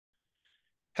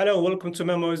Hello, welcome to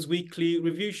MEMO's weekly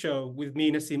review show with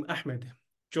me, Nasim Ahmed.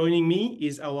 Joining me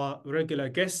is our regular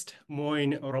guest,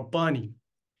 Mouin Rabbani.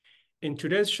 In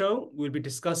today's show, we'll be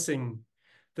discussing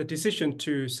the decision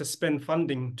to suspend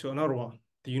funding to UNRWA,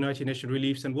 the United Nations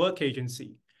Relief and Work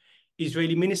Agency.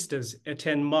 Israeli ministers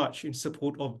attend march in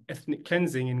support of ethnic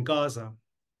cleansing in Gaza.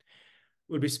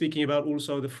 We'll be speaking about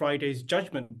also the Friday's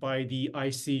judgment by the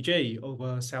ICJ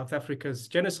over South Africa's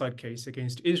genocide case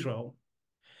against Israel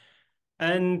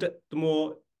and the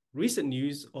more recent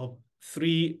news of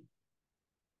three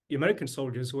American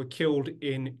soldiers who were killed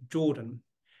in Jordan.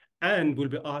 And we'll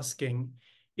be asking,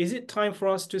 is it time for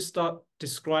us to start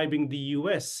describing the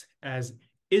US as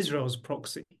Israel's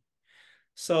proxy?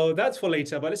 So that's for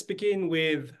later, but let's begin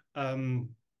with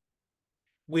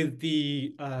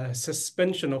the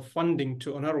suspension of funding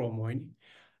to UNRWA, Moin.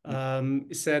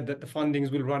 It said that the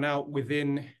fundings will run out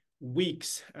within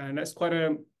weeks, and that's quite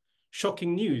a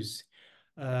shocking news,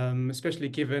 especially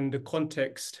given the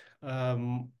context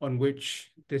on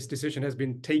which this decision has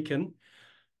been taken,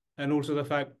 and also the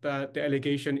fact that the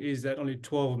allegation is that only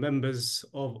 12 members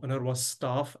of UNRWA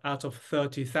staff out of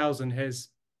 30,000 has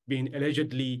been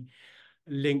allegedly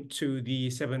linked to the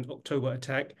 7th October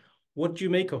attack. What do you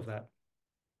make of that?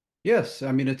 Yes,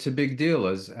 I mean it's a big deal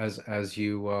as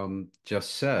you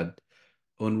just said.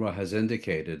 UNRWA has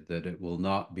indicated that it will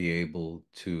not be able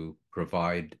to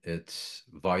provide its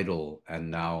vital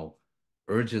and now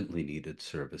urgently needed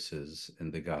services in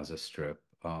the Gaza Strip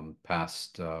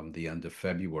past the end of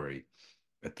February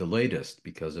at the latest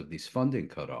because of these funding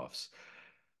cutoffs.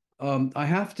 I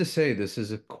have to say this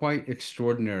is a quite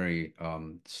extraordinary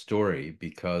story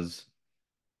because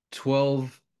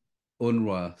 12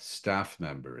 UNRWA staff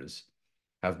members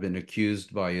have been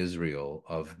accused by Israel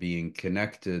of being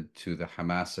connected to the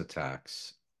Hamas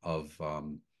attacks of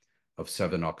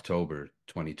 7 October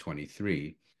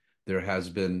 2023. There has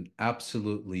been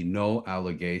absolutely no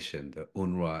allegation that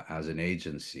UNRWA as an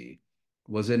agency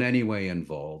was in any way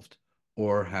involved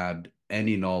or had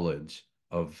any knowledge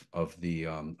of the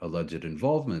alleged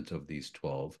involvement of these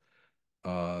 12.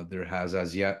 There has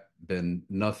as yet been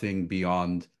nothing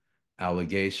beyond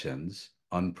allegations,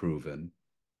 unproven,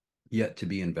 yet to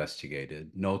be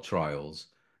investigated, no trials,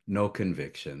 no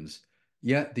convictions.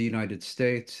 Yet the United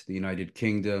States, the United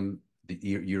Kingdom, the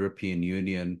European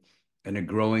Union, and a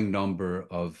growing number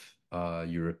of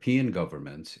European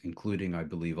governments, including, I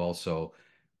believe, also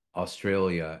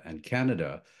Australia and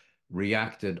Canada,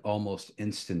 reacted almost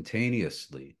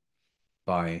instantaneously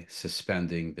by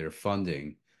suspending their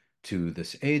funding to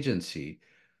this agency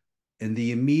in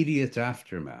the immediate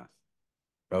aftermath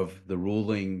of the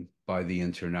ruling by the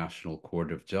International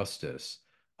Court of Justice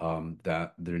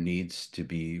that there needs to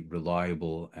be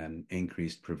reliable and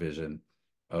increased provision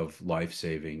of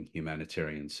life-saving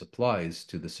humanitarian supplies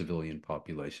to the civilian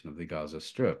population of the Gaza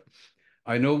Strip.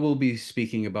 I know we'll be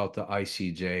speaking about the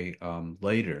ICJ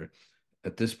later.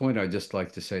 At this point, I'd just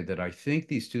like to say that I think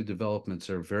these two developments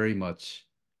are very much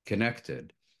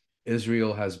connected.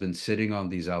 Israel has been sitting on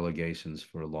these allegations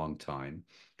for a long time.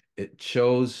 It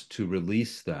chose to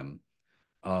release them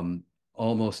um,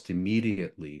 almost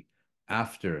immediately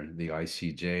after the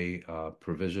ICJ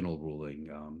provisional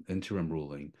ruling, interim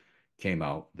ruling, came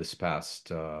out this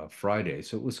past Friday.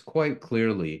 So it was quite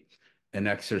clearly an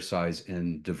exercise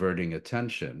in diverting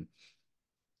attention.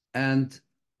 And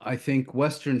I think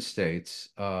Western states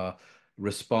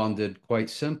responded quite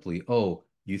simply, oh,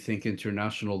 you think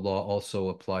international law also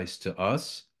applies to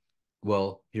us?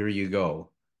 Well, here you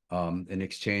go. In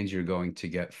exchange, you're going to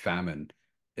get famine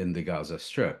in the Gaza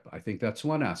Strip. I think that's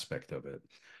one aspect of it.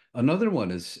 Another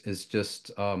one is just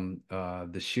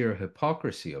the sheer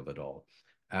hypocrisy of it all.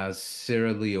 As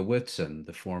Sarah Leah Whitson,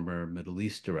 the former Middle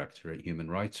East director at Human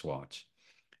Rights Watch,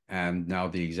 and now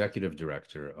the executive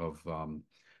director of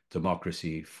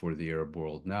Democracy for the Arab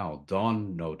World Now,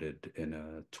 Dawn noted in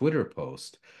a Twitter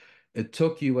post, it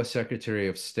took U.S. Secretary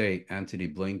of State Antony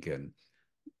Blinken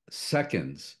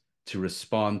seconds to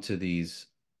respond to these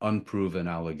unproven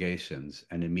allegations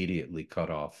and immediately cut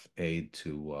off aid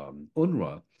to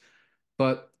UNRWA.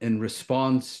 But in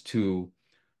response to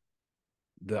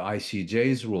the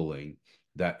ICJ's ruling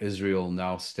that Israel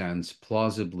now stands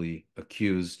plausibly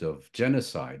accused of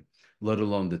genocide, let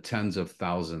alone the tens of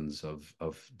thousands of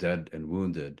dead and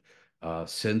wounded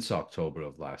since October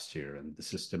of last year, and the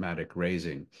systematic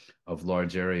razing of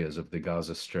large areas of the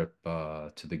Gaza Strip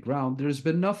to the ground, there's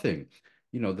been nothing.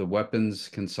 You know, the weapons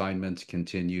consignments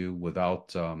continue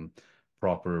without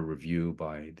proper review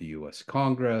by the US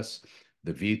Congress.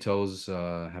 The vetoes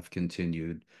have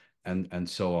continued and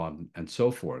so on and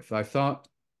so forth. I thought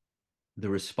the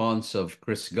response of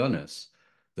Chris Gunness,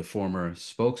 the former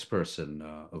spokesperson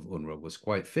of UNRWA, was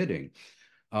quite fitting.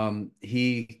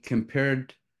 He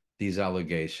compared these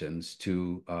allegations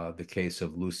to the case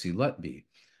of Lucy Letby,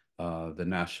 the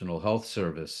National Health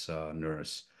Service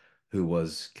nurse who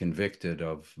was convicted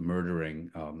of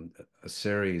murdering a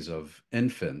series of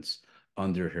infants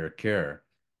under her care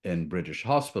in British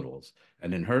hospitals.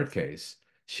 And in her case,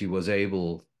 she was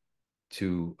able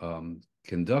to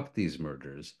conduct these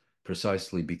murders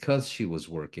precisely because she was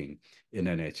working in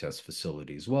NHS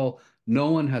facilities. Well, no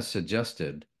one has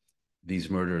suggested these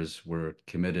murders were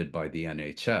committed by the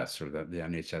NHS or that the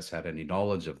NHS had any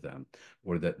knowledge of them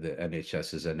or that the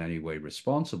NHS is in any way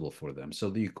responsible for them. So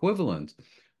the equivalent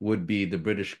would be the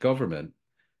British government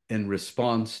in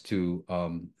response to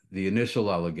the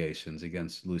initial allegations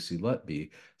against Lucy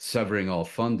Letby, severing all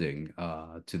funding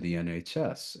to the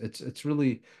NHS. It's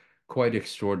really quite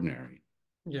extraordinary.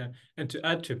 Yeah, and to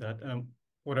add to that,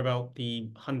 what about the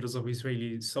hundreds of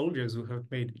Israeli soldiers who have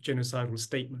made genocidal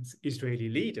statements, Israeli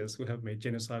leaders who have made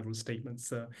genocidal statements?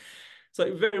 So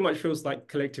it very much feels like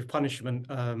collective punishment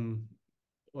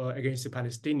against the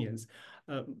Palestinians.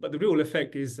 But the real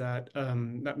effect is that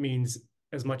that means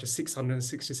as much as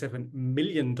 $667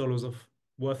 million of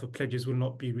worth of pledges will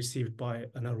not be received by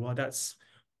UNRWA. That's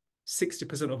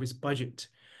 60% of its budget.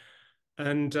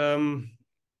 And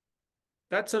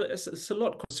it's a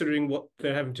lot considering what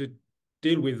they're having to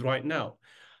deal with right now.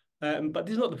 But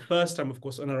this is not the first time, of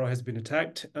course, UNRWA has been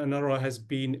attacked. UNRWA has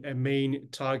been a main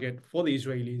target for the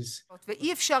Israelis.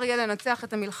 ואי אפשר יהיה לנצח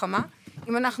את המלחמה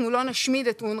אם אנחנו לא נשמיד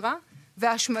את אונר"א,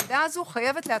 וההשמדה הזו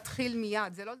חייבת להתחיל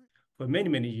מיד. זה לא... For many,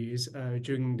 many years,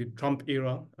 during the Trump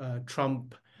era,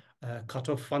 Trump cut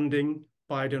off funding,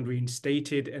 Biden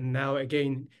reinstated, and now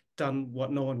again done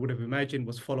what no one would have imagined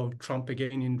was follow Trump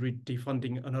again in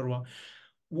defunding UNRWA.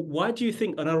 Why do you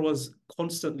think UNRWA's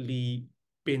constantly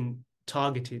been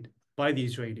targeted by the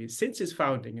Israelis since its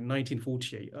founding in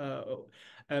 1948?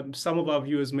 Some of our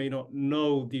viewers may not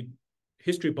know the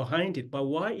history behind it, but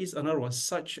why is UNRWA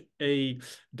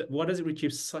why does it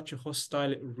receive such a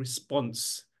hostile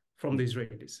response from the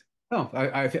Israelis? No,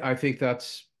 I think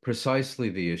that's precisely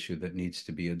the issue that needs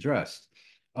to be addressed.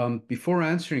 Before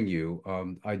answering you,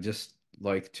 I'd just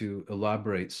like to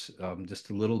elaborate just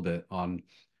a little bit on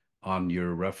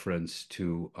your reference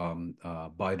to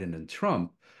Biden and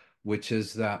Trump, which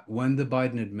is that when the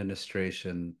Biden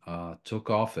administration took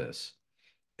office,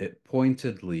 it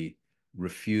pointedly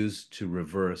refused to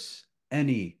reverse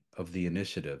any of the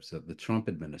initiatives that the Trump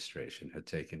administration had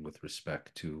taken with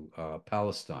respect to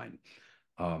Palestine.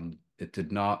 It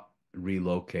did not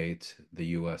relocate the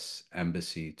U.S.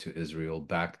 embassy to Israel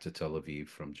back to Tel Aviv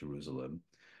from Jerusalem.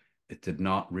 It did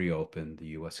not reopen the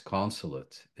U.S.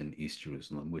 consulate in East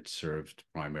Jerusalem, which served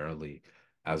primarily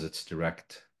as its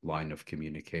direct line of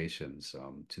communications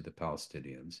to the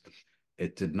Palestinians.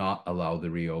 It did not allow the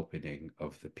reopening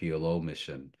of the PLO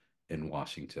mission in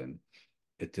Washington.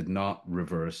 It did not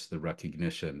reverse the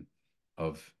recognition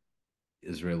of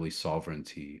Israeli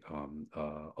sovereignty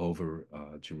over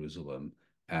Jerusalem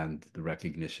and the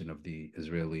recognition of the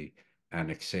Israeli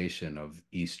annexation of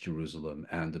East Jerusalem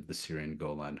and of the Syrian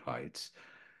Golan Heights.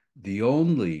 The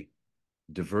only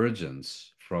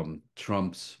divergence from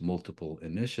Trump's multiple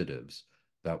initiatives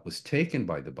that was taken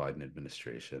by the Biden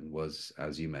administration was,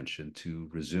 as you mentioned, to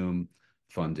resume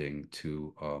funding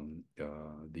to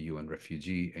the UN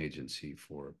Refugee Agency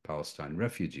for Palestine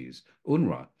Refugees,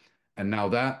 UNRWA. And now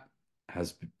that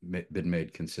has been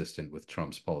made consistent with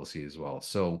Trump's policy as well.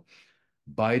 So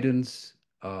Biden's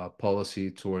policy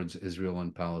towards Israel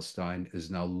and Palestine is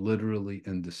now literally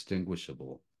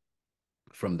indistinguishable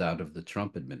from that of the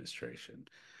Trump administration,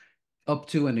 up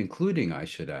to and including, I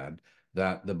should add,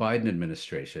 that the Biden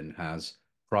administration has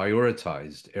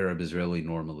prioritized Arab-Israeli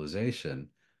normalization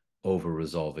over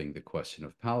resolving the question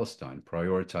of Palestine,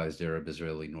 prioritized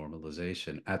Arab-Israeli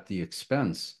normalization at the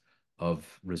expense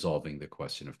of resolving the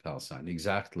question of Palestine,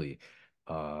 exactly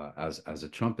as a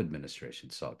Trump administration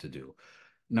sought to do.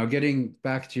 Now, getting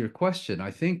back to your question, I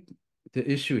think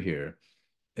the issue here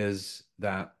is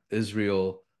that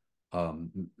Israel,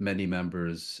 many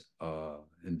members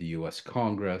in the US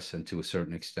Congress and to a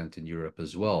certain extent in Europe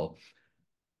as well,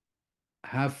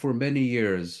 have for many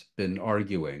years been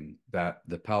arguing that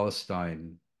the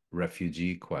Palestine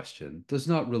refugee question does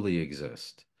not really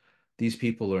exist. These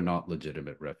people are not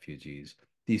legitimate refugees.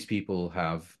 These people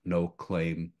have no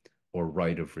claim or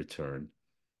right of return.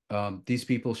 These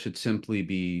people should simply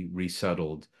be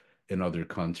resettled in other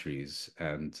countries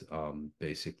and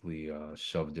basically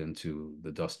shoved into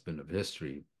the dustbin of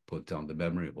history, put down the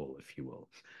memory hole, if you will.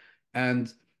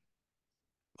 And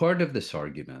part of this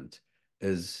argument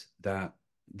is that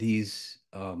these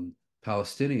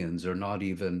Palestinians are not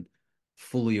even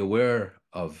fully aware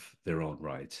of their own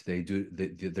rights.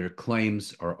 Their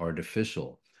claims are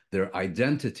artificial. Their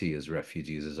identity as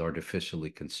refugees is artificially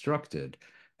constructed.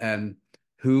 And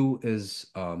who is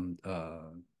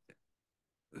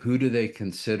who do they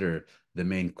consider the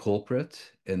main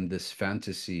culprit in this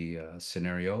fantasy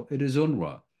scenario? It is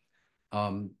UNRWA.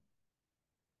 Um,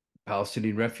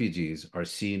 Palestinian refugees are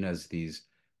seen as these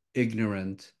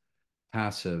ignorant,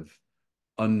 passive,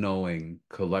 unknowing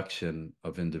collection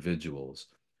of individuals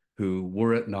who,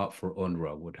 were it not for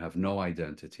UNRWA, would have no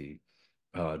identity,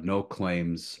 no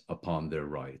claims upon their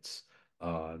rights,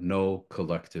 no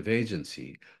collective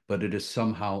agency. But it is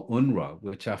somehow UNRWA,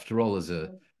 which after all is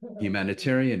a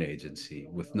humanitarian agency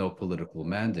with no political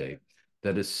mandate,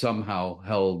 that is somehow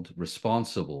held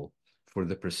responsible for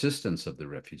the persistence of the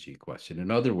refugee question.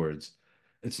 In other words,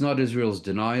 it's not Israel's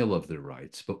denial of their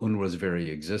rights, but UNRWA's very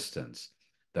existence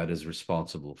that is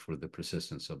responsible for the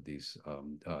persistence of these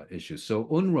issues. So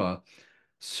UNRWA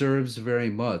serves very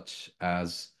much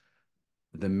as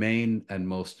the main and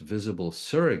most visible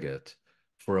surrogate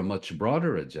for a much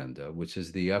broader agenda, which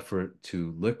is the effort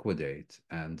to liquidate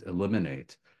and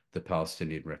eliminate the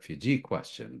Palestinian refugee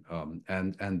question.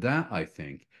 And that, I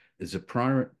think, is a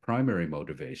primary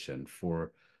motivation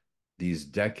for these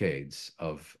decades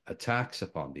of attacks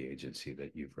upon the agency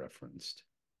that you've referenced.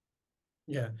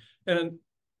 Yeah. And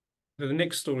the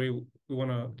next story we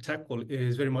want to tackle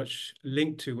is very much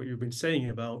linked to what you've been saying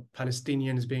about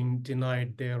Palestinians being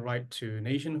denied their right to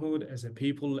nationhood as a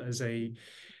people, as a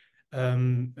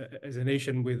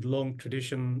nation with long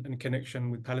tradition and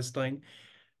connection with Palestine,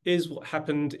 is what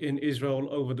happened in Israel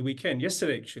over the weekend.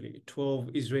 Yesterday, actually, 12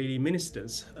 Israeli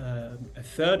ministers, a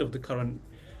third of the current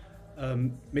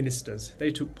ministers,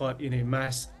 they took part in a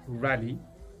mass rally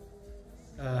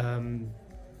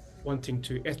wanting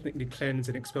to ethnically cleanse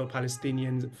and expel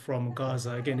Palestinians from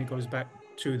Gaza. Again, it goes back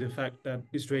to the fact that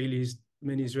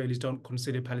many Israelis don't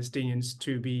consider Palestinians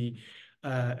to be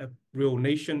a real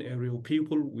nation, a real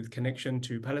people with connection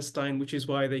to Palestine, which is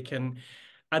why they can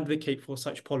advocate for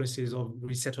such policies of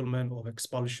resettlement, of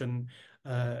expulsion,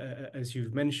 as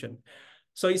you've mentioned.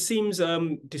 So it seems,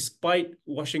 despite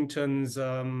Washington's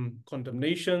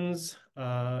condemnations,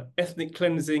 ethnic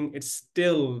cleansing, it's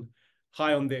still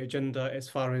high on the agenda as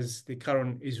far as the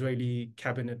current Israeli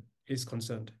cabinet is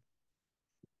concerned.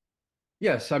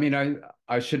 Yes, I mean,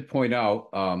 I should point out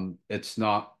it's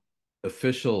not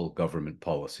official government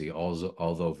policy,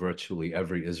 although virtually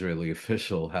every Israeli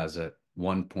official has at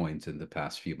one point in the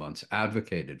past few months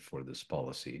advocated for this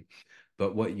policy.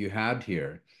 But what you had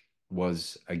here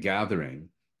was a gathering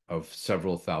of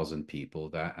several thousand people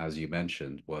that, as you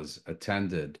mentioned, was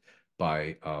attended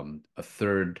by a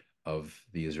third of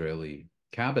the Israeli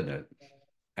cabinet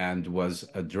and was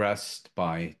addressed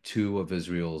by two of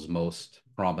Israel's most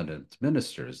prominent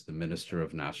ministers, the Minister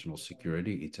of National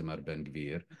Security, Itamar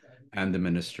Ben-Gvir, and the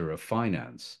Minister of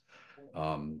Finance,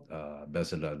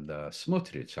 Bezalel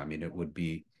Smotrich. I mean, it would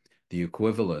be the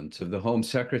equivalent of the Home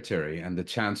Secretary and the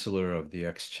Chancellor of the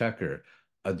Exchequer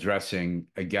addressing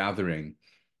a gathering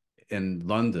in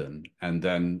London and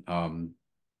then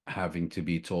having to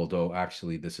be told, oh,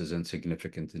 actually, this is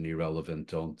insignificant and irrelevant.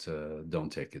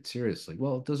 Don't take it seriously.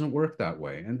 Well, it doesn't work that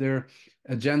way. And their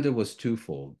agenda was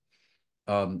twofold.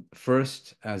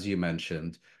 First, as you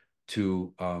mentioned,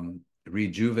 to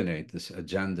rejuvenate this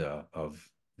agenda of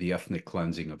the ethnic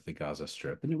cleansing of the Gaza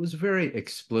Strip. And it was very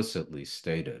explicitly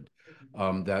stated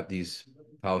that these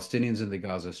Palestinians in the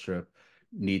Gaza Strip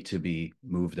need to be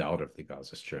moved out of the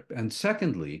Gaza Strip. And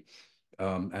secondly,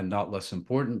 and not less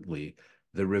importantly,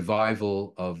 the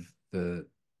revival of the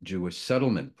Jewish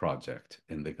settlement project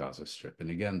in the Gaza Strip. And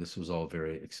again, this was all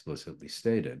very explicitly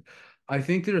stated. I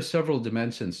think there are several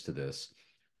dimensions to this.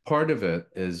 Part of it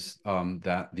is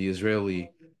that the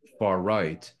Israeli far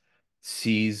right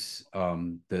sees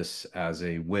this as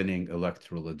a winning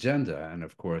electoral agenda. And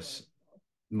of course,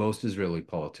 most Israeli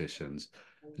politicians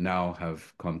now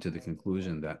have come to the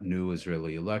conclusion that new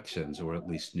Israeli elections, or at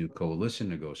least new coalition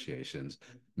negotiations,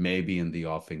 may be in the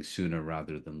offing sooner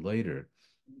rather than later,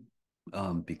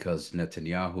 because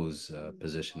Netanyahu's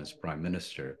position as prime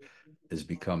minister is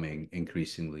becoming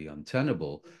increasingly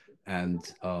untenable. And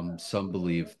some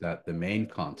believe that the main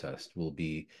contest will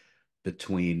be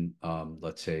between,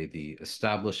 let's say, the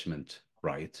establishment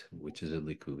right, which is a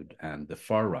Likud, and the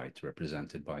far right,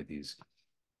 represented by these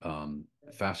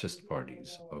fascist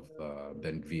parties of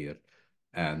Ben-Gvir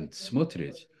and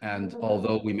Smotrich. And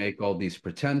although we make all these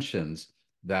pretensions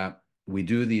that we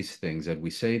do these things and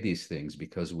we say these things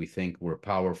because we think we're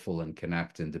powerful and can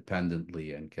act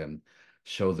independently and can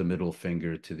show the middle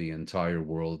finger to the entire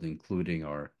world, including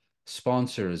our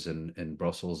sponsors in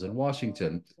Brussels and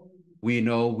Washington, we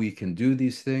know we can do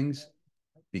these things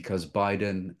because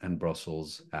Biden and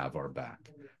Brussels have our back.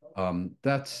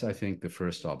 That's, I think, the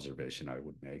first observation I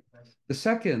would make. The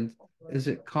second is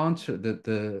that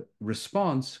the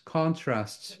response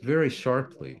contrasts very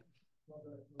sharply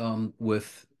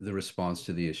with the response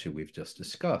to the issue we've just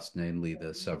discussed, namely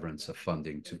the severance of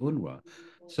funding to UNRWA.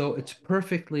 So it's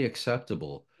perfectly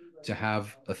acceptable to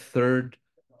have a third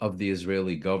of the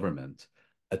Israeli government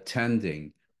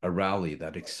attending a rally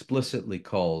that explicitly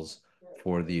calls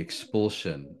for the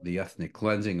expulsion, the ethnic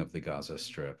cleansing of the Gaza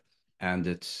Strip and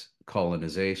its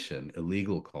colonization,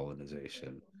 illegal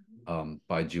colonization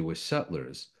by Jewish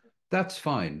settlers. That's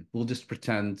fine. We'll just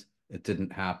pretend it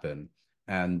didn't happen.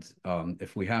 And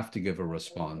if we have to give a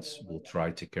response, we'll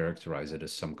try to characterize it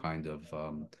as some kind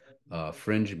of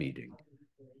fringe meeting.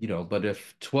 But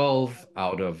if 12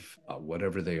 out of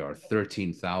whatever they are,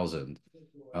 13,000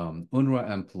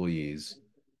 UNRWA employees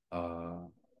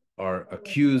are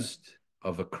accused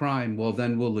of a crime, well,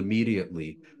 then we'll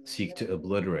immediately seek to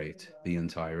obliterate the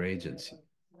entire agency.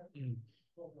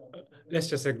 Let's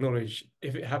just acknowledge,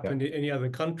 if it happened in any other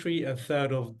country, a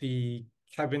third of the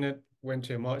cabinet went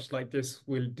to a march like this,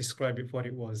 we'll describe it for what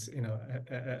it was,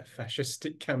 a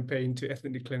fascistic campaign to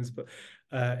ethnically cleanse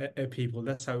people.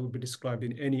 That's how it would be described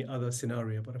in any other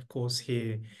scenario. But of course,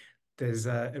 here, there's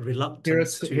a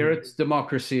reluctance Here it's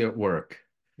democracy at work.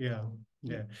 Yeah.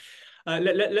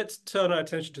 Let's turn our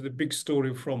attention to the big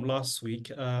story from last week.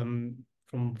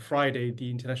 From Friday, the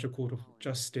International Court of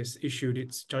Justice issued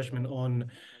its judgment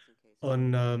on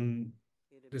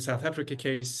the South Africa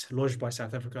case, lodged by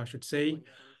South Africa, I should say.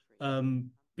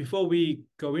 Before we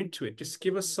go into it, just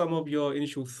give us some of your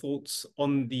initial thoughts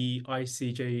on the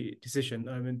ICJ decision.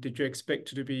 I mean, did you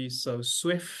expect it to be so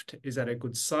swift? Is that a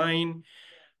good sign?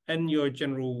 And your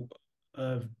general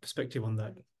perspective on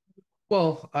that.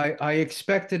 Well, I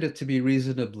expected it to be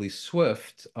reasonably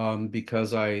swift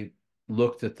because I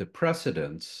looked at the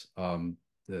precedents,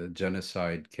 the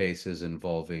genocide cases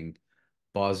involving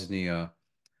Bosnia,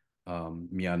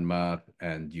 Myanmar,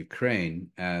 and Ukraine,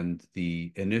 and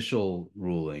the initial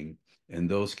ruling in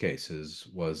those cases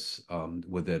was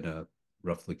within a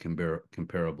roughly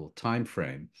comparable time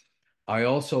frame. I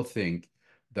also think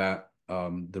that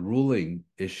the ruling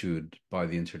issued by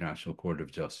the International Court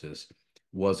of Justice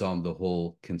was on the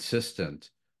whole consistent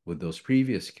with those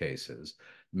previous cases.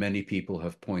 Many people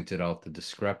have pointed out the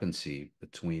discrepancy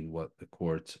between what the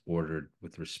court ordered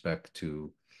with respect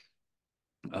to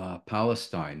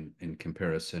Palestine in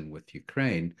comparison with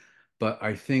Ukraine. But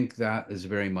I think that is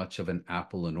very much of an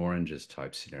apple and oranges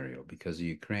type scenario because the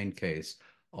Ukraine case,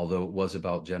 although it was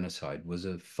about genocide, was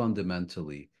a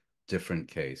fundamentally different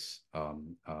case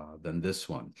than this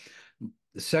one.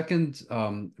 The second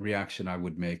reaction I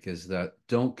would make is that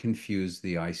don't confuse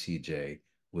the ICJ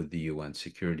with the UN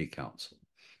Security Council.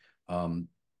 The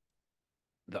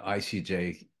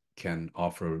ICJ can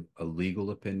offer a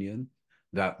legal opinion.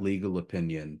 That legal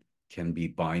opinion can be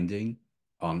binding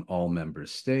on all member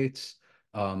states,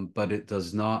 but it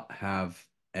does not have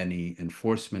any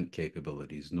enforcement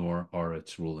capabilities, nor are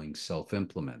its rulings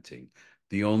self-implementing.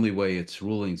 The only way its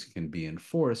rulings can be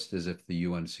enforced is if the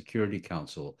UN Security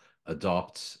Council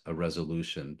adopts a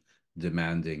resolution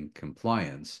demanding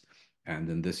compliance. And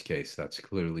in this case, that's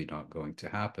clearly not going to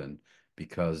happen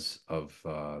because of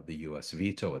the US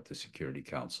veto at the Security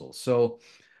Council. So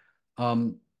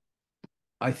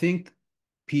I think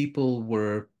people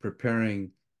were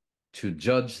preparing to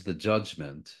judge the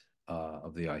judgment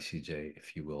of the ICJ,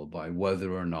 if you will, by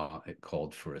whether or not it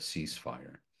called for a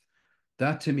ceasefire.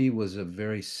 That to me was a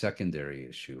very secondary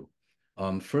issue.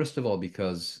 First of all,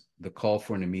 because the call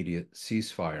for an immediate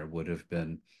ceasefire would have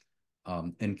been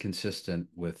inconsistent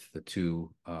with the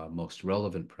two most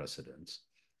relevant precedents,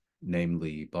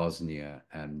 namely Bosnia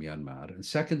and Myanmar. And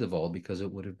second of all, because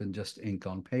it would have been just ink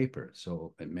on paper.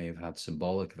 So it may have had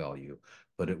symbolic value,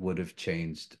 but it would have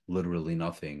changed literally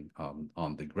nothing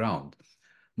on the ground.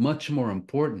 Much more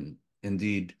important,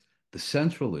 indeed, the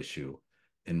central issue,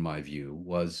 in my view,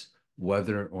 was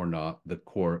whether or not the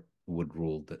court would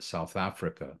rule that South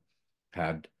Africa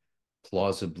had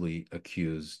plausibly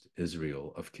accused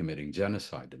Israel of committing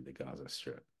genocide in the Gaza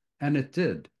Strip. And it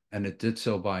did. And it did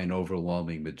so by an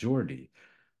overwhelming majority.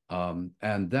 And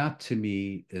that to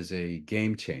me is a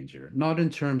game changer, not in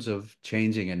terms of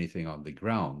changing anything on the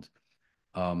ground,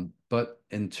 but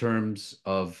in terms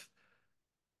of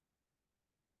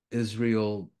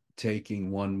Israel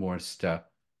taking one more step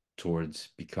towards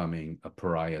becoming a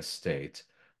pariah state,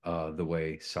 the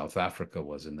way South Africa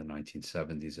was in the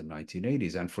 1970s and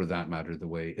 1980s, and for that matter, the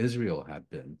way Israel had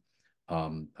been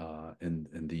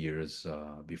in the years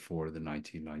before the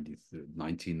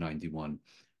 1991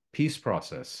 peace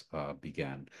process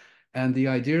began. And the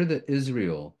idea that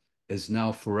Israel is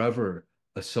now forever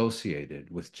associated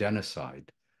with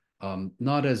genocide,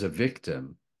 not as a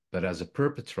victim, but as a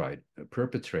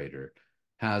perpetrator,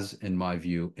 has, in my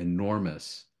view,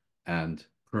 enormous and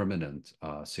permanent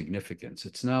significance.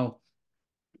 It's now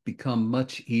become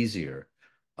much easier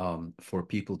for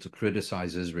people to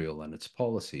criticize Israel and its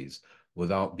policies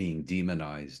without being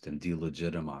demonized and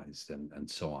delegitimized and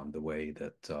so on, the way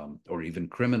that, or even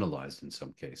criminalized in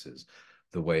some cases,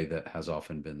 the way that has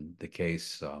often been the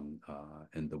case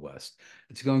in the West.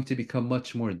 It's going to become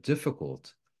much more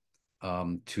difficult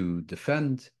to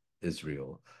defend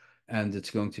Israel. And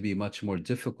it's going to be much more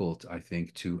difficult, I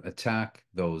think, to attack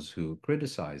those who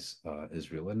criticize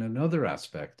Israel. And another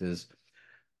aspect is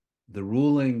the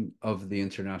ruling of the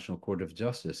International Court of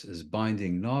Justice is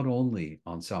binding not only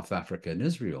on South Africa and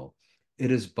Israel,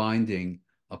 it is binding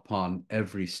upon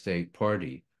every state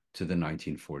party to the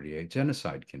 1948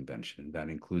 Genocide Convention. That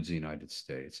includes the United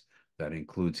States, that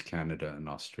includes Canada and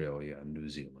Australia and New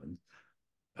Zealand,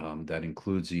 that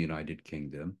includes the United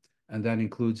Kingdom, and that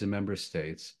includes the member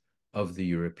states of the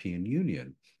European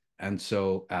Union. And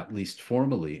so, at least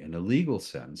formally, in a legal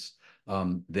sense,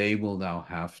 they will now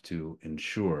have to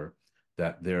ensure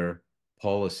that their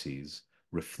policies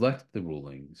reflect the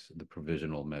rulings, the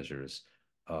provisional measures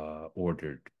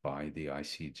ordered by the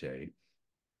ICJ,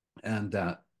 and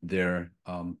that their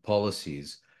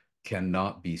policies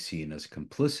cannot be seen as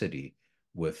complicity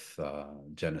with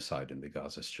genocide in the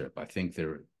Gaza Strip. I think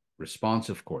their response,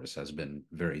 of course, has been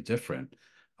very different,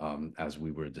 as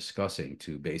we were discussing,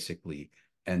 to basically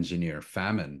engineer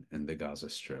famine in the Gaza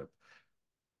Strip.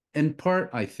 In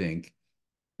part, I think,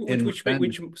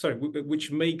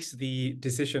 which makes the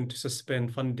decision to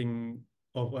suspend funding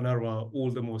of UNRWA all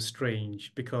the more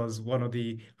strange, because one of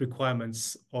the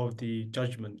requirements of the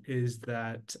judgment is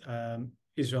that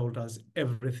Israel does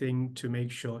everything to make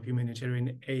sure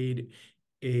humanitarian aid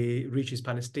reaches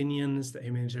Palestinians, that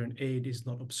humanitarian aid is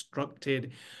not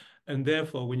obstructed. And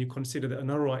therefore, when you consider that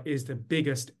UNRWA is the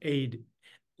biggest aid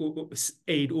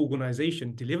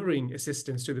organization delivering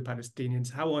assistance to the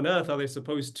Palestinians, how on earth are they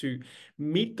supposed to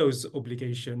meet those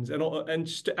obligations? And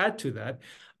just to add to that,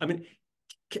 I mean,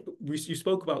 you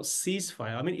spoke about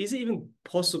ceasefire. I mean, is it even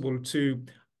possible to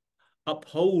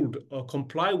uphold or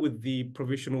comply with the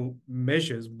provisional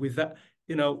measures without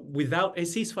a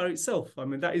ceasefire itself? I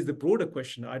mean, that is the broader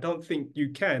question. I don't think you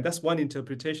can. That's one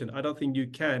interpretation. I don't think you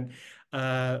can,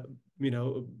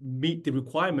 meet the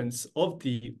requirements of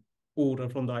the order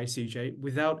from the ICJ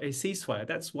without a ceasefire.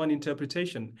 That's one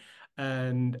interpretation.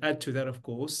 And add to that, of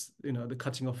course, the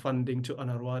cutting of funding to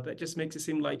UNRWA, that just makes it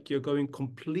seem like you're going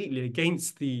completely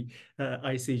against the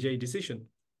ICJ decision.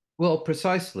 Well,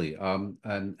 precisely.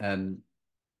 And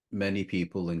many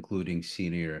people, including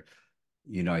senior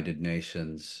United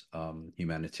Nations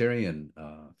humanitarian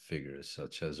figures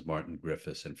such as Martin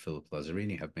Griffiths and Philip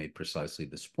Lazzarini, have made precisely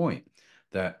this point,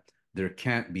 that there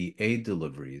can't be aid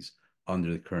deliveries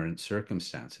under the current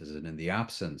circumstances. And in the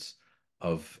absence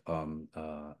of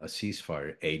a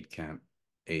ceasefire, aid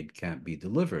can't be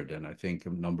delivered. And I think a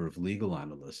number of legal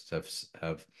analysts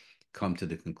have come to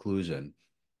the conclusion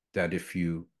that if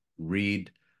you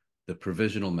read the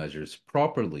provisional measures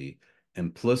properly,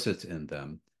 implicit in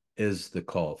them is the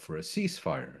call for a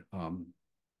ceasefire.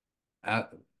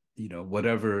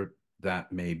 Whatever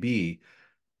that may be,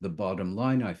 the bottom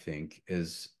line, I think,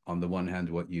 is on the one hand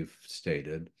what you've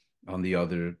stated, on the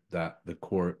other that the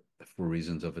court, for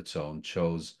reasons of its own,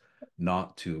 chose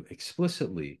not to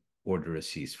explicitly order a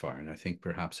ceasefire. And I think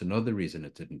perhaps another reason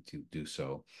it didn't do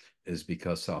so is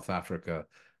because South Africa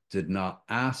did not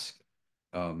ask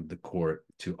the court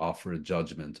to offer a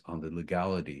judgment on the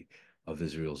legality of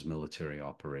Israel's military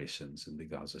operations in the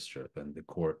Gaza Strip. And the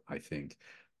court, I think,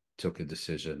 took a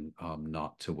decision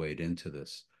not to wade into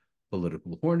this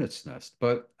political hornet's nest.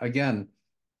 But again,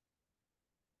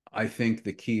 I think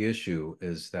the key issue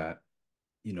is that,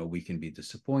 we can be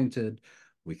disappointed,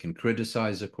 we can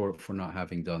criticize the court for not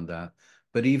having done that,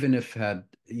 but even if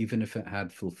it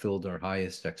had fulfilled our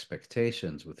highest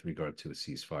expectations with regard to a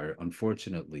ceasefire,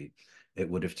 unfortunately, it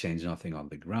would have changed nothing on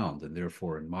the ground. And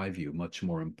therefore, in my view, much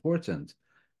more important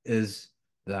is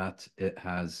that it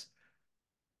has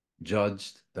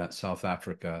judged that South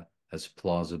Africa has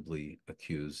plausibly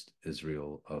accused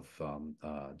Israel of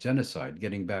genocide.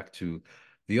 Getting back to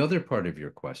the other part of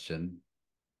your question,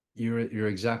 you're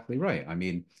exactly right. I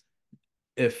mean,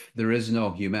 if there is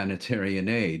no humanitarian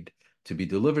aid to be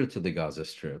delivered to the Gaza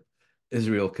Strip,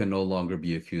 Israel can no longer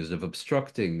be accused of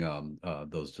obstructing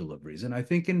those deliveries. And I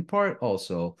think in part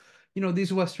also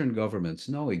these Western governments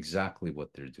know exactly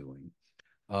what they're doing.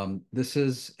 This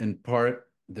is in part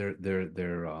their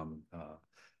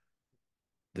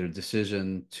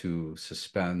decision to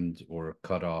suspend or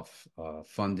cut off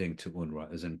funding to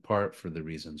UNRWA is in part for the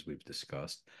reasons we've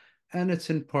discussed, and it's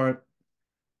in part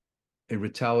a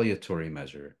retaliatory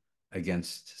measure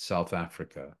against South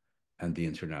Africa and the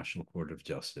International Court of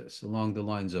Justice, along the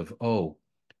lines of, oh,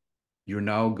 you're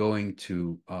now going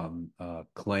to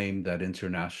claim that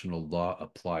international law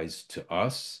applies to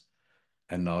us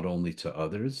and not only to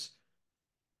others.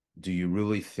 Do you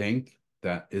really think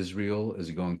that Israel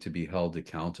is going to be held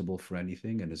accountable for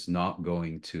anything and is not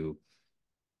going to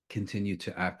continue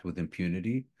to act with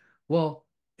impunity? Well,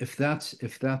 if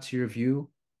that's your view,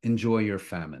 enjoy your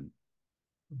famine.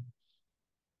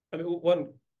 I mean,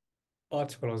 one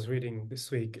article I was reading this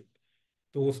week,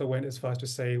 the author went as far as to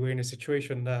say we're in a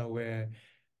situation now where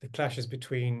the clashes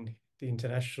between the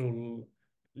international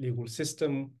legal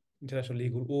system, international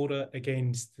legal order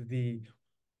against the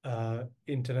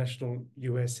international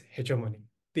US hegemony.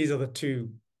 These are the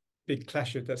two big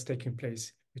clashes that's taking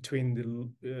place between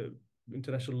the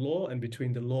international law and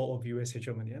between the law of US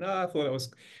hegemony. And I thought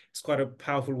it's quite a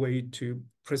powerful way to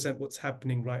present what's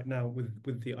happening right now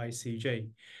with the ICJ.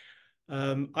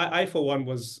 I for one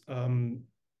was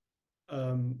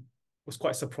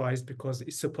quite surprised because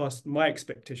it surpassed my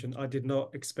expectation. I did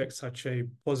not expect such a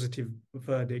positive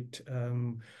verdict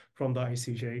from the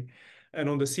ICJ. And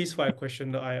on the ceasefire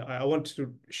question, I wanted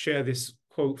to share this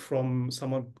quote from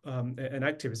someone, an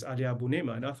activist, Ali Abu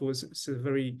Nema, and I thought it's a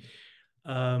very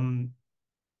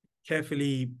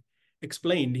carefully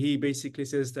explained. He basically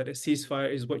says that a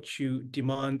ceasefire is what you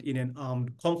demand in an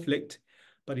armed conflict,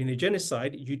 but in a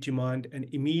genocide, you demand an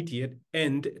immediate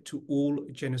end to all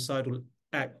genocidal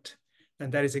act.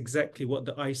 And that is exactly what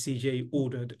the ICJ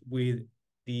ordered with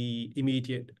the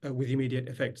immediate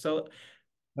effect. So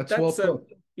that's well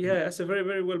put. That's a very,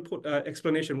 very well put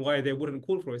explanation why they wouldn't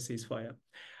call for a ceasefire.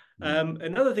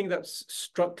 Another thing that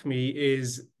struck me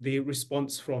is the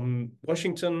response from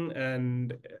Washington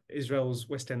and Israel's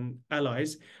Western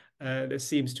allies. There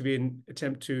seems to be an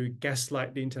attempt to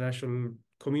gaslight the international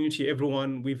community.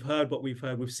 Everyone, we've heard what we've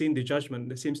heard. We've seen the judgment.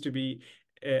 There seems to be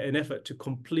an effort to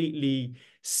completely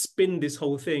spin this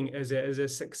whole thing as a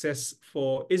success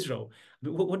for Israel.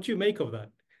 What do you make of that?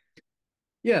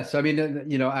 Yes, I mean,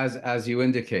 as you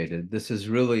indicated, this is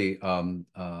really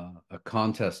a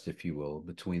contest, if you will,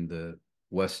 between the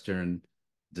Western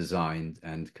designed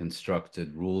and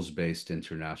constructed rules-based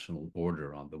international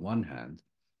order on the one hand,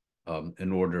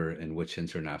 an order in which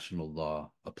international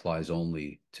law applies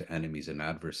only to enemies and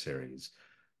adversaries,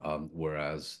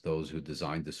 whereas those who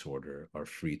designed this order are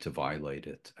free to violate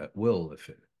it at will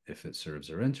if it serves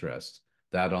their interests.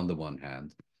 That on the one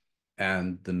hand,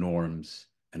 and the norms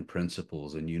and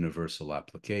principles and universal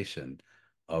application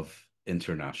of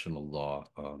international law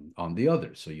on the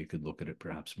other. So you could look at it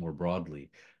perhaps more broadly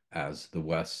as the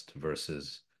West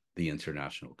versus the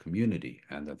international community.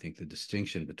 And I think the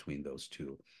distinction between those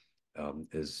two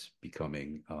is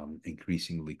becoming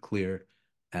increasingly clear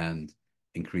and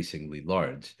increasingly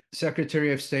large.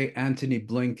 Secretary of State Antony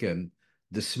Blinken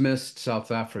dismissed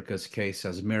South Africa's case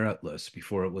as meritless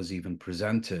before it was even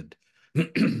presented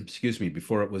excuse me,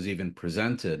 before it was even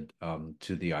presented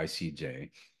to the ICJ.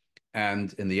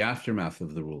 And in the aftermath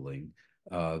of the ruling,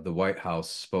 the White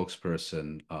House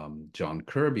spokesperson, John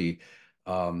Kirby,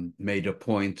 made a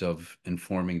point of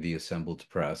informing the assembled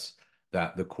press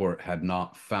that the court had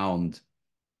not found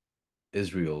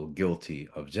Israel guilty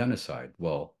of genocide.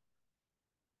 Well,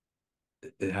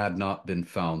 it had not been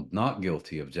found not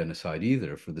guilty of genocide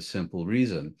either, for the simple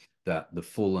reason that the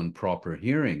full and proper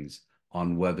hearings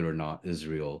on whether or not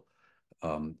Israel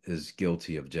is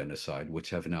guilty of genocide, which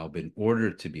have now been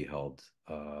ordered to be held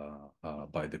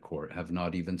by the court, have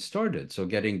not even started. So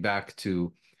getting back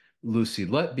to Lucy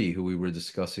Letby, who we were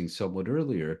discussing somewhat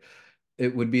earlier,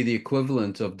 it would be the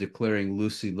equivalent of declaring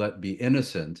Lucy Letby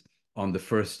innocent on the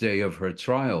first day of her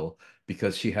trial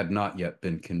because she had not yet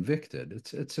been convicted.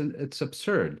 It's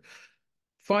absurd.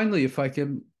 Finally, if I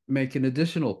can make an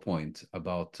additional point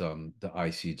about the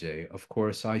ICJ. Of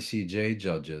course, ICJ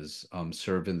judges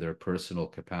serve in their personal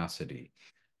capacity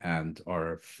and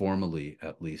are formally,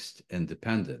 at least,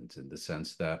 independent in the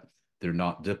sense that they're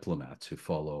not diplomats who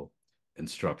follow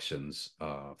instructions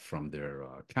from their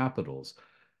capitals.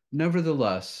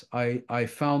 Nevertheless, I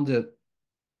found it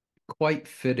quite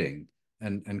fitting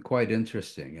and quite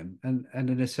interesting and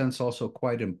in a sense also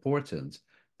quite important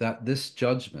that this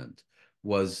judgment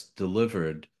was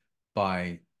delivered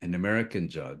by an American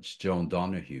judge, Joan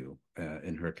Donoghue,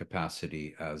 in her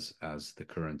capacity as the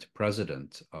current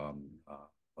president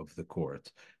of the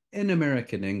court, in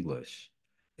American English,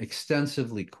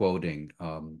 extensively quoting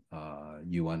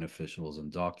UN officials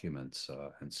and documents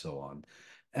and so on.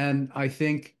 And I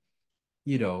think,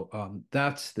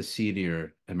 that's the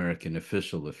senior American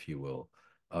official, if you will,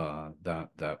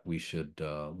 that we should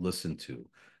listen to,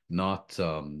 not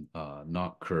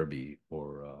Kirby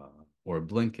or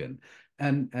Blinken.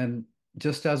 And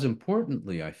just as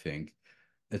importantly, I think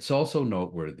it's also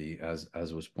noteworthy,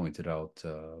 as was pointed out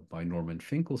by Norman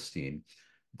Finkelstein,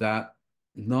 that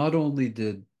not only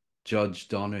did Judge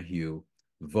Donahue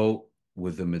vote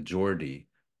with a majority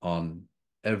on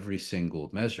every single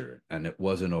measure, and it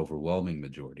was an overwhelming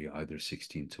majority, either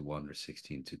 16-1 or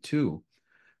 16-2,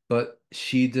 but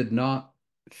she did not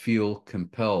feel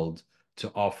compelled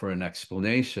to offer an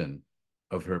explanation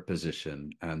of her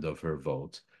position and of her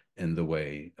vote in the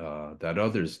way that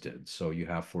others did. So you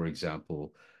have, for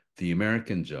example, the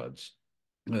American judge,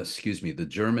 the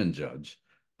German judge,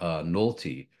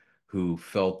 Nolte, who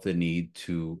felt the need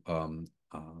to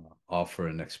offer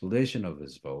an explanation of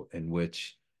his vote in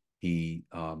which he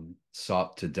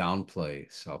sought to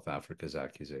downplay South Africa's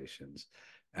accusations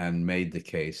and made the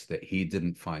case that he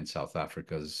didn't find South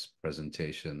Africa's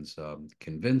presentations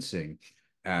convincing,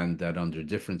 and that under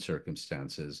different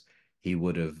circumstances, he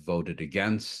would have voted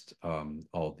against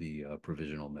all the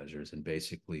provisional measures and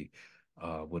basically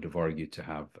would have argued to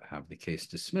have the case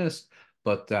dismissed,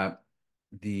 but that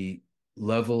the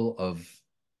level of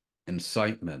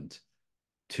incitement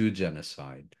to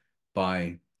genocide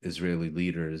by Israeli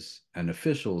leaders and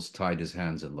officials tied his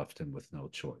hands and left him with no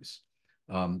choice.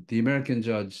 The American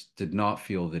judge did not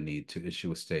feel the need to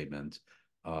issue a statement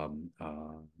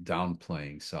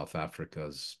downplaying South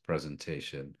Africa's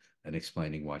presentation and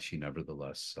explaining why she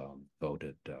nevertheless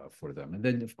voted for them. And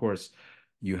then, of course,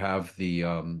 you have the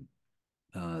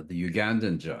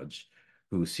Ugandan judge,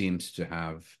 who seems to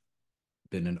have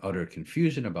been in utter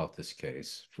confusion about this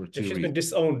case for two reasons. She's been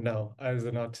disowned now as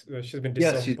not. She's been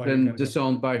Yes, disowned she's by been Uganda.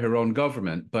 disowned by her own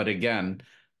government. But again,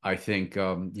 I think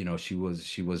she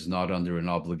was not under an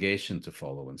obligation to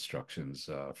follow instructions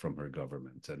from her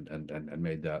government, and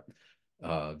made that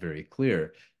very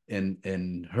clear.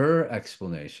 In her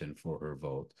explanation for her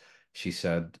vote, she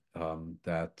said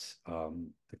that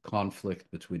the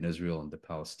conflict between Israel and the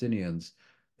Palestinians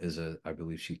is I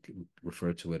believe she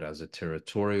referred to it as a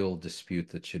territorial dispute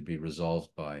that should be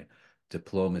resolved by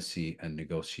diplomacy and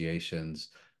negotiations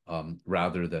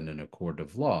rather than in a court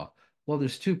of law. Well,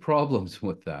 there's two problems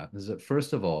with that. Is that,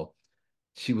 first of all,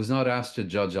 she was not asked to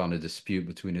judge on a dispute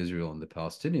between Israel and the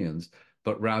Palestinians,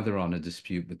 but rather on a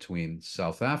dispute between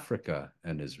South Africa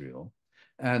and Israel.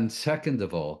 And second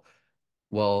of all,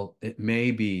 well, it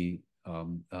may be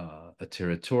a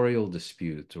territorial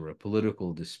dispute or a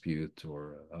political dispute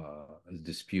or a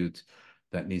dispute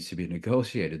that needs to be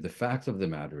negotiated. The fact of the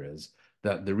matter is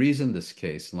that the reason this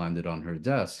case landed on her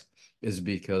desk is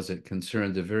because it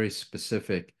concerned a very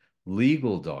specific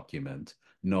legal document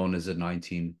known as the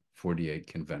 1948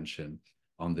 Convention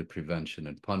on the Prevention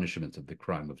and Punishment of the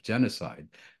Crime of Genocide.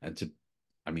 And to,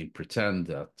 pretend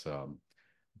that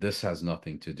this has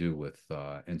nothing to do with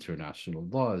international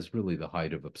law is really the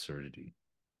height of absurdity.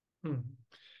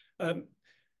 I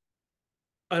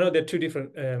know there are two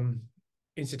different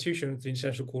institutions, the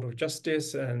International Court of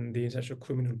Justice and the International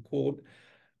Criminal Court.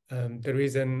 There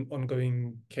is an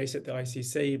ongoing case at the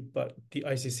ICC,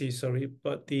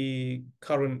 but the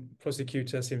current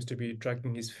prosecutor seems to be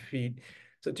dragging his feet.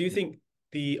 So do you think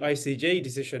the ICJ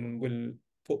decision will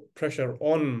put pressure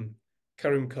on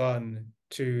Karim Khan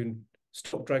to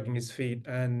stop dragging his feet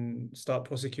and start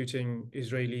prosecuting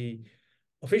Israeli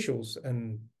officials?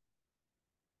 And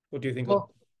what do you think?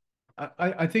 Well,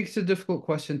 I think it's a difficult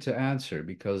question to answer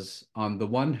because on the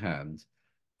one hand,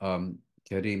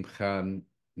 Karim Khan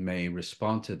may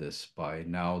respond to this by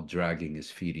now dragging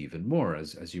his feet even more.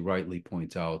 As you rightly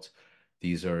point out,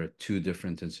 these are two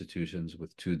different institutions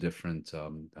with two different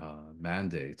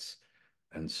mandates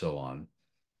and so on.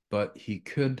 But he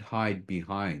could hide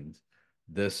behind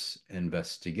this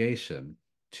investigation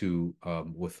to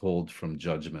withhold from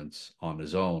judgments on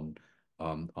his own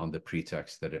on the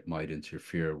pretext that it might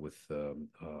interfere with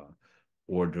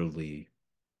orderly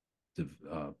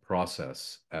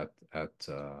process at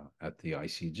the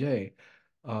ICJ.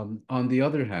 On the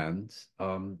other hand,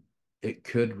 it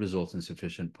could result in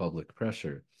sufficient public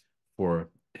pressure for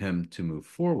him to move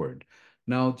forward.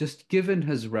 Now, just given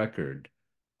his record,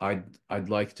 I'd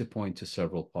like to point to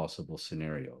several possible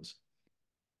scenarios.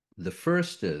 The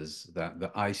first is that the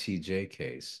ICJ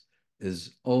case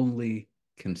is only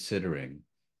considering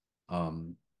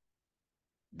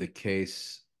the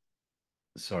case.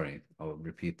 Sorry, I'll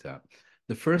repeat that.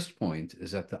 The first point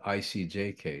is that the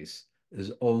ICJ case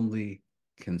is only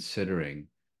considering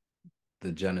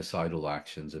the genocidal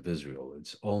actions of Israel.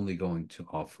 It's only going to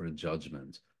offer a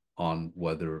judgment on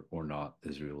whether or not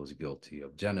Israel is guilty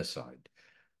of genocide.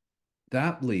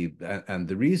 And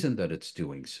the reason that it's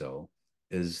doing so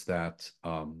is that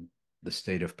the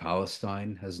state of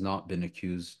Palestine has not been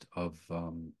accused of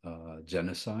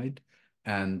genocide,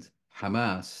 and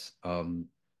Hamas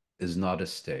is not a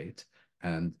state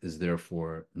and is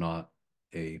therefore not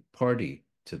a party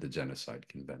to the Genocide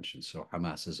Convention. So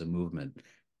Hamas as a movement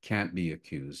can't be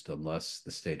accused unless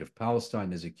the state of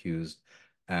Palestine is accused,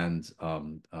 and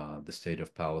the state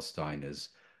of Palestine is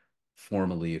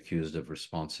formally accused of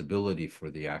responsibility for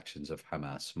the actions of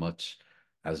Hamas, much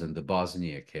as in the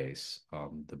Bosnia case.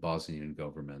 The Bosnian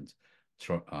government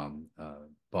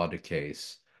bought a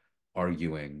case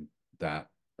arguing that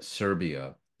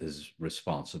Serbia is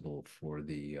responsible for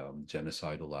the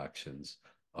genocidal actions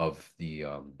of the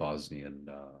Bosnian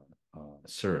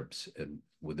Serbs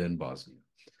within Bosnia.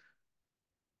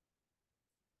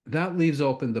 That leaves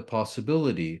open the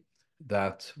possibility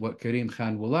that what Karim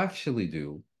Khan will actually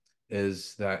do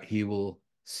is that he will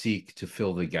seek to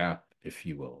fill the gap, if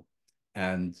you will,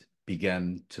 and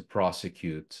begin to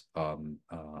prosecute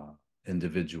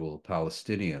individual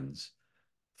Palestinians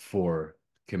for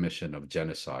commission of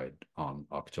genocide on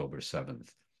October 7th.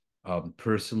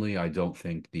 Personally, I don't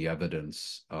think the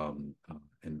evidence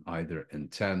in either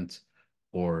intent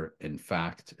or in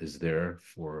fact is there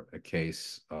for a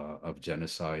case of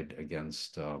genocide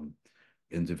against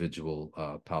individual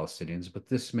Palestinians, but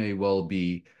this may well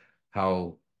be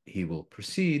how he will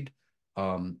proceed,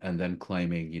 and then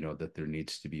claiming, that there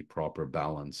needs to be proper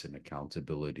balance and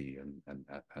accountability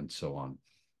and so on.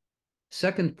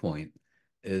 Second point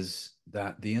is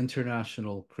that the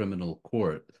International Criminal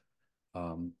Court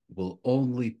will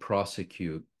only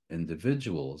prosecute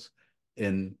individuals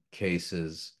in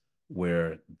cases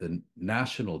where the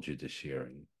national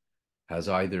judiciary has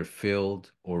either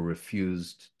failed or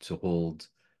refused to hold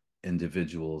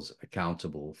individuals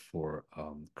accountable for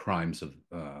crimes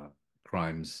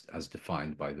as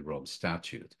defined by the Rome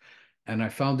Statute. And I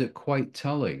found it quite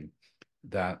telling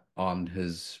that on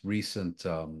his recent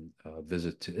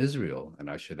visit to Israel, and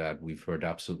I should add, we've heard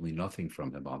absolutely nothing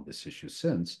from him on this issue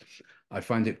since, I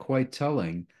find it quite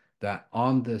telling that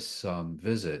on this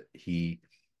visit, he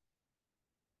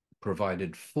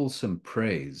provided fulsome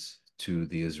praise to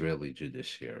the Israeli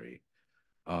judiciary.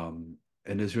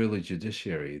 An Israeli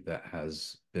judiciary that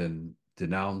has been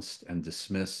denounced and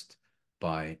dismissed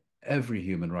by every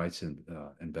human rights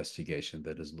investigation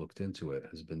that has looked into it,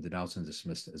 has been denounced and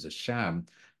dismissed as a sham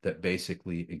that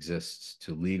basically exists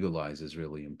to legalize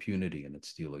Israeli impunity in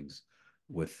its dealings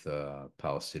with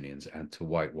Palestinians and to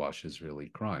whitewash Israeli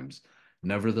crimes.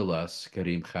 Nevertheless,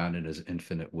 Karim Khan, in his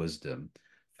infinite wisdom,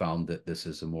 found that this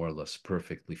is a more or less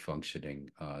perfectly functioning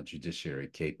judiciary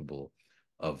capable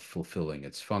of fulfilling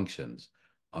its functions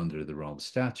under the Rome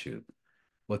Statute.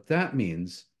 What that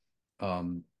means,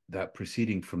 that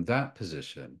proceeding from that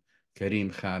position, Karim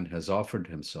Khan has offered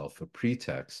himself a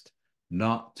pretext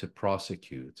not to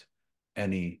prosecute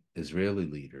any Israeli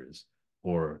leaders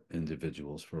or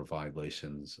individuals for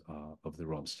violations of the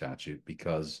Rome Statute,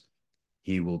 because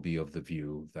he will be of the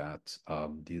view that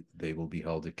they will be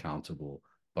held accountable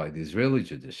by the Israeli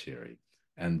judiciary,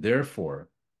 and therefore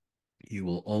he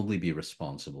will only be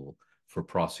responsible for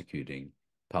prosecuting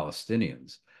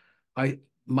Palestinians.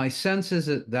 My sense is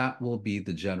that that will be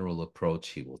the general approach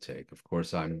he will take. Of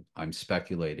course, I'm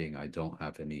speculating. I don't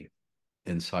have any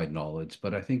inside knowledge,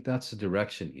 but I think that's the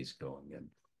direction he's going in.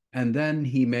 And then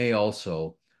he may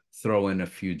also throw in a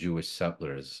few Jewish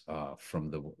settlers from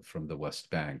the West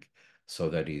Bank, so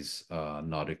that he's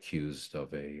not accused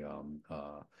of a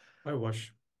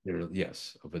whitewash.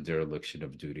 Yes, of a dereliction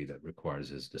of duty that requires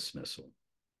his dismissal.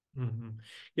 Mm-hmm.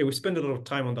 Yeah, we spend a lot of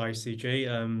time on the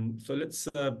ICJ. So let's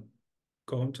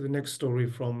go on to the next story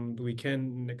from the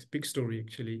weekend. Next big story,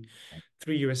 actually.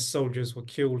 3 US soldiers were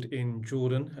killed in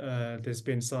Jordan. There's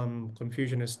been some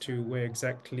confusion as to where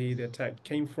exactly the attack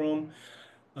came from.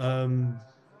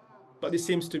 But this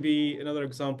seems to be another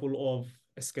example of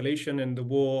escalation and the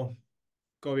war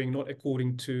going not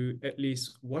according to at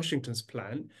least Washington's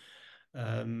plan.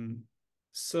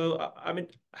 So, I mean,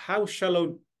 how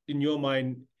shallow in your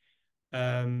mind,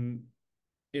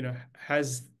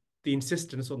 has the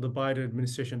insistence on the Biden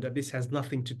administration that this has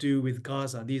nothing to do with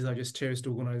Gaza? These are just terrorist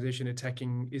organizations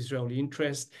attacking Israeli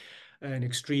interests and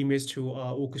extremists who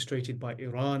are orchestrated by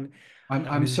Iran.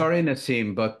 I'm sorry,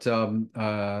 Nasim, but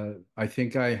I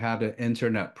think I had an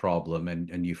internet problem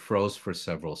and you froze for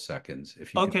several seconds.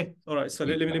 If you Okay, all right. So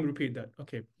let me repeat that.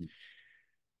 Okay.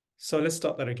 So let's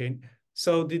start that again.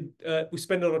 So we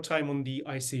spend a lot of time on the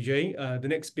ICJ. The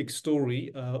next big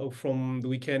story from the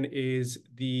weekend is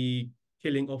the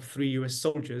killing of 3 US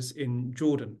soldiers in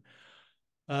Jordan.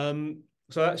 So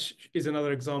that is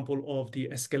another example of the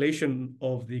escalation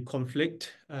of the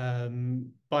conflict.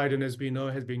 Biden, as we know,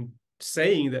 has been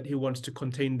saying that he wants to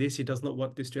contain this. He does not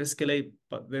want this to escalate.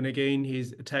 But then again,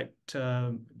 he's attacked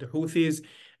the Houthis,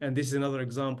 and this is another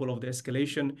example of the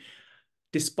escalation.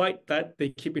 Despite that, they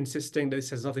keep insisting that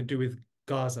this has nothing to do with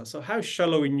Gaza. So how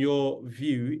shallow, in your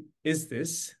view, is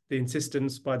this, the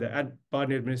insistence by the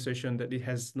Biden administration that it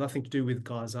has nothing to do with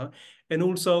Gaza? And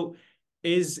also,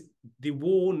 is the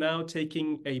war now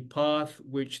taking a path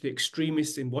which the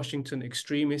extremists in Washington,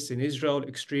 extremists in Israel,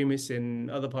 extremists in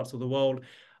other parts of the world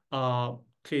are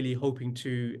clearly hoping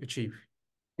to achieve?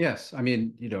 Yes, I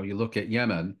mean, you look at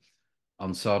Yemen,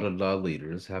 Ansarullah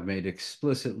leaders have made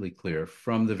explicitly clear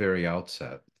from the very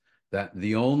outset that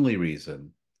the only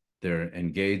reason they're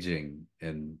engaging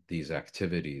in these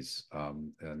activities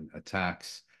and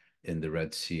attacks in the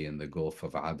Red Sea and the Gulf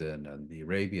of Aden and the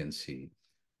Arabian Sea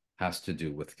has to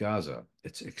do with Gaza.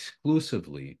 It's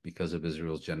exclusively because of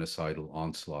Israel's genocidal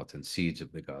onslaught and siege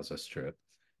of the Gaza Strip.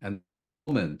 And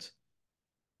the moment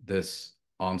this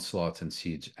onslaught and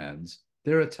siege ends,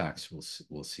 their attacks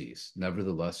will cease.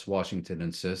 Nevertheless, Washington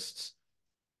insists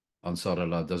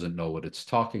Ansarullah doesn't know what it's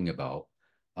talking about,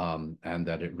 and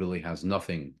that it really has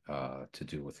nothing to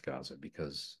do with Gaza,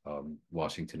 because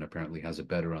Washington apparently has a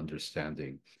better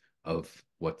understanding of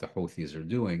what the Houthis are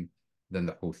doing than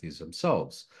the Houthis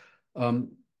themselves.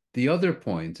 The other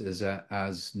point is that,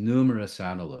 as numerous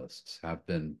analysts have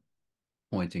been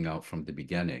pointing out from the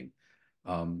beginning,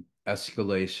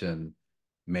 escalation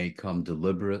may come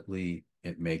deliberately,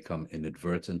 it may come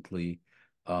inadvertently,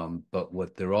 but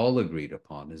what they're all agreed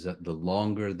upon is that the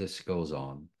longer this goes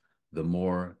on, the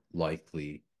more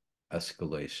likely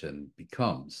escalation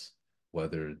becomes,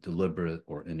 whether deliberate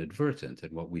or inadvertent.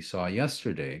 And what we saw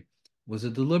yesterday was a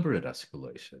deliberate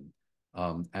escalation.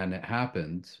 And it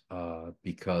happened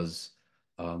because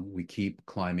we keep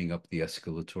climbing up the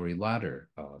escalatory ladder,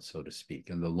 so to speak.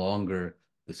 And the longer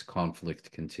this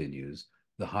conflict continues,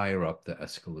 the higher up the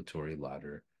escalatory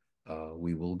ladder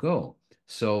we will go.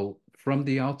 So from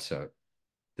the outset,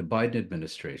 the Biden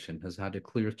administration has had a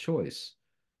clear choice.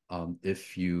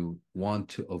 If you want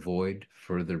to avoid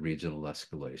further regional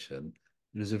escalation,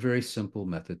 there's a very simple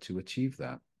method to achieve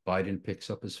that. Biden picks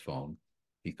up his phone,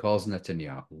 he calls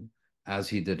Netanyahu, as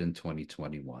he did in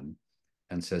 2021,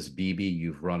 and says, Bibi,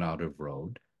 you've run out of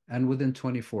road. And within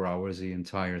 24 hours, the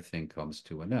entire thing comes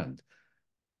to an end.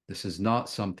 This is not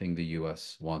something the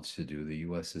US wants to do. The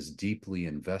US is deeply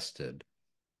invested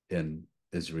in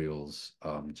Israel's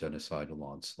genocidal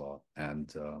onslaught and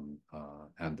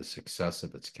the success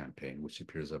of its campaign, which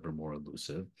appears ever more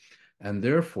elusive. And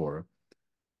therefore,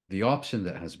 the option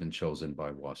that has been chosen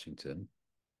by Washington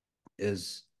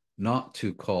is not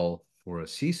to call for a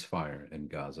ceasefire in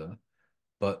Gaza,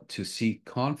 but to seek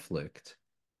conflict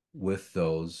with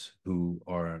those who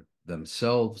are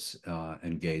themselves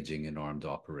engaging in armed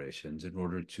operations in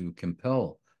order to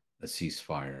compel a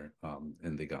ceasefire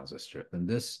in the Gaza Strip. And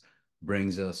this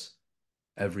brings us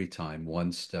every time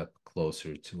one step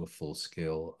closer to a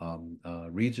full-scale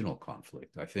regional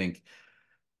conflict. I think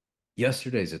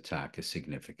yesterday's attack is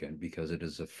significant because it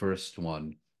is the first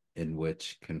one in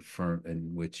which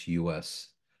U.S.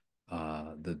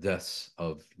 The deaths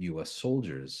of U.S.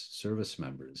 soldiers, service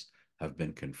members, have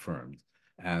been confirmed.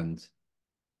 And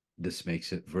this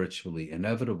makes it virtually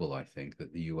inevitable, I think,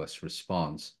 that the U.S.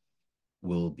 response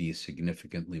will be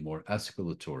significantly more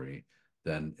escalatory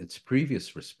than its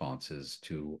previous responses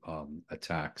to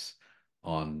attacks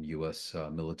on U.S.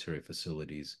 Military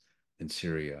facilities in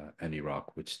Syria and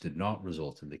Iraq, which did not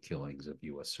result in the killings of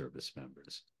U.S. service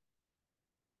members.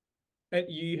 And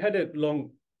you had a long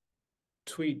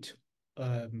tweet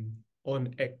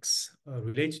on X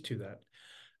related to that.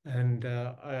 And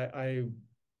I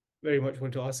very much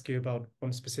want to ask you about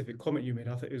one specific comment you made.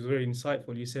 I thought it was very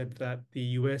insightful. You said that the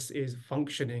US is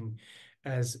functioning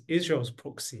as Israel's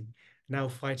proxy, now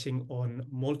fighting on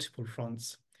multiple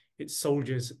fronts, its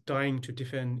soldiers dying to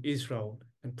defend Israel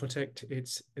and protect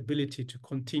its ability to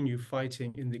continue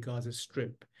fighting in the Gaza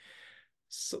Strip.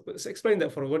 So explain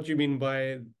that for us. What do you mean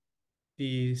by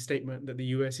the statement that the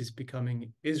US is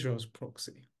becoming Israel's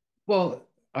proxy? Well,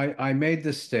 I made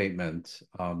this statement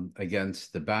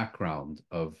against the background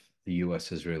of the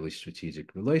US-Israeli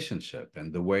strategic relationship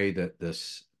and the way that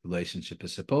this relationship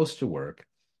is supposed to work,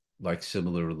 like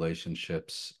similar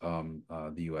relationships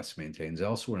the US maintains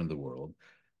elsewhere in the world,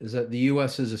 is that the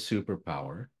US is a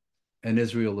superpower and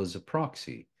Israel is a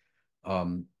proxy.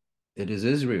 It is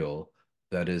Israel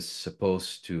that is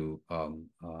supposed to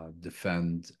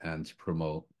defend and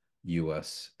promote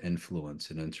U.S.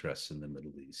 influence and interests in the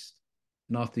Middle East,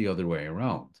 not the other way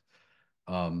around.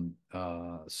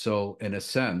 So in a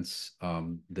sense,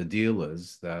 the deal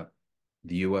is that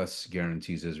the U.S.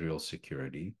 guarantees Israel's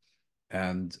security,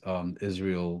 and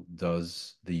Israel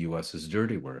does the U.S.'s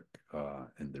dirty work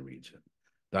in the region.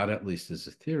 That at least is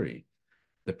a theory.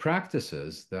 The practice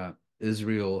is that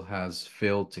Israel has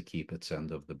failed to keep its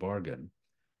end of the bargain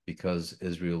because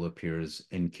Israel appears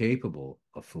incapable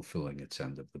of fulfilling its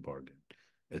end of the bargain.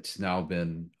 It's now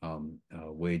been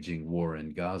waging war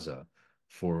in Gaza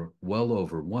for well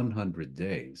over 100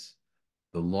 days,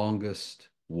 the longest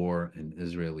war in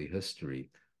Israeli history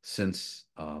since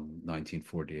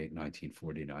 1948,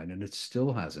 1949, and it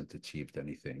still hasn't achieved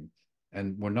anything.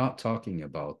 And we're not talking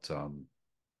about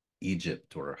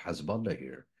Egypt or Hezbollah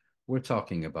here. We're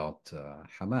talking about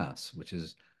Hamas, which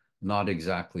is not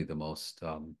exactly the most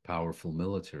powerful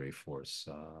military force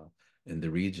in the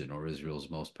region, or Israel's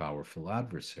most powerful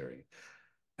adversary.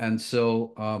 And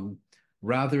so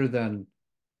rather than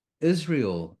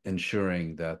Israel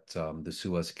ensuring that the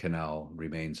Suez Canal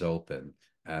remains open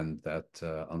and that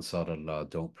Ansar Allah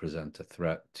don't present a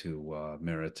threat to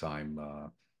maritime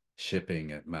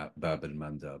shipping at Bab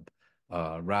el-Mandab,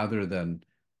 rather than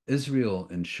Israel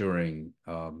ensuring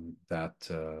that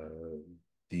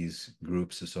these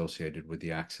groups associated with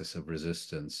the axis of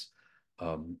resistance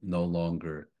no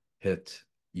longer hit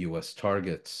U.S.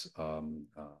 targets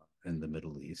in the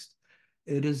Middle East,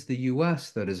 it is the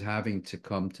U.S. that is having to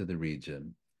come to the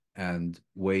region and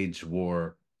wage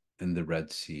war in the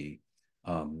Red Sea,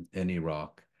 in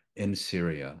Iraq, in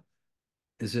Syria.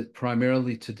 Is it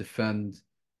primarily to defend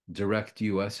direct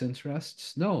U.S.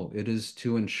 interests? No, it is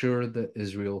to ensure that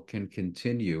Israel can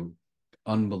continue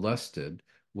unmolested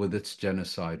with its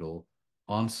genocidal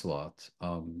onslaught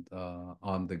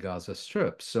on the Gaza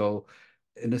Strip. So,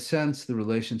 in a sense, the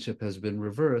relationship has been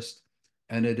reversed,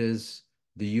 and it is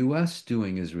the U.S.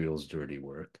 doing Israel's dirty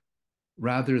work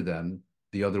rather than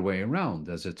the other way around,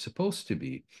 as it's supposed to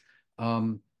be.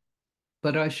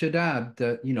 But I should add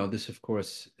that, this, of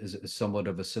course, is somewhat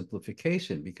of a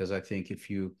simplification, because I think if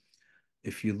you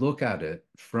look at it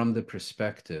from the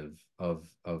perspective of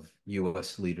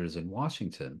U.S. leaders in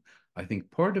Washington, I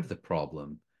think part of the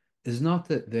problem is not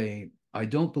that I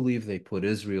don't believe they put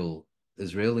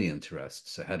Israeli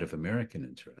interests ahead of American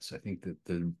interests. I think that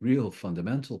the real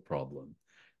fundamental problem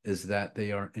is that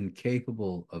they are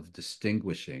incapable of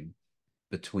distinguishing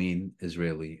between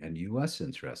Israeli and U.S.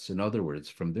 interests. In other words,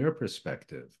 from their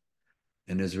perspective,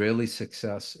 an Israeli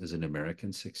success is an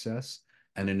American success,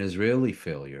 and an Israeli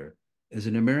failure is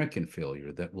an American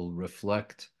failure that will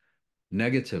reflect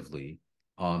negatively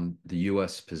on the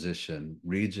U.S. position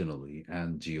regionally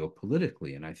and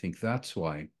geopolitically. And I think that's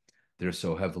why they're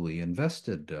so heavily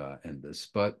invested in this.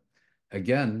 But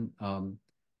again,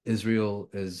 Israel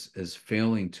is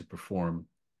failing to perform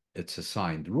its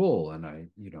assigned role. And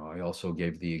I also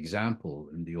gave the example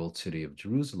in the old city of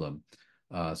Jerusalem.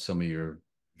 Some of your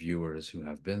viewers who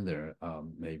have been there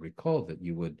may recall that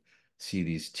you would see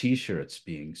these T-shirts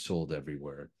being sold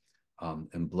everywhere,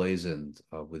 emblazoned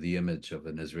with the image of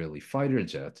an Israeli fighter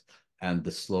jet and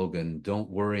the slogan, "Don't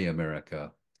worry,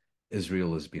 America,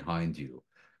 Israel is behind you."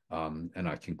 And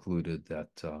I concluded that,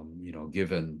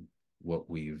 given what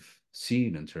we've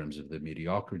seen in terms of the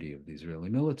mediocrity of the Israeli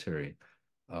military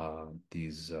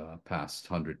these past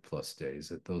 100+ days,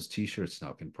 that those T-shirts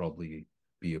now can probably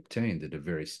be obtained at a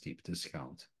very steep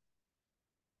discount.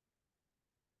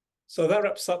 So that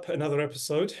wraps up another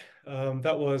episode.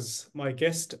 That was my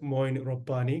guest, Mouin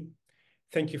Rabbani.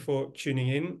 Thank you for tuning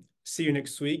in. See you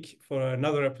next week for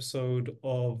another episode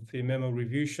of the MEMO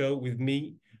Review Show with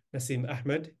me, Nasim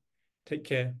Ahmed. Take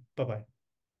care. Bye-bye.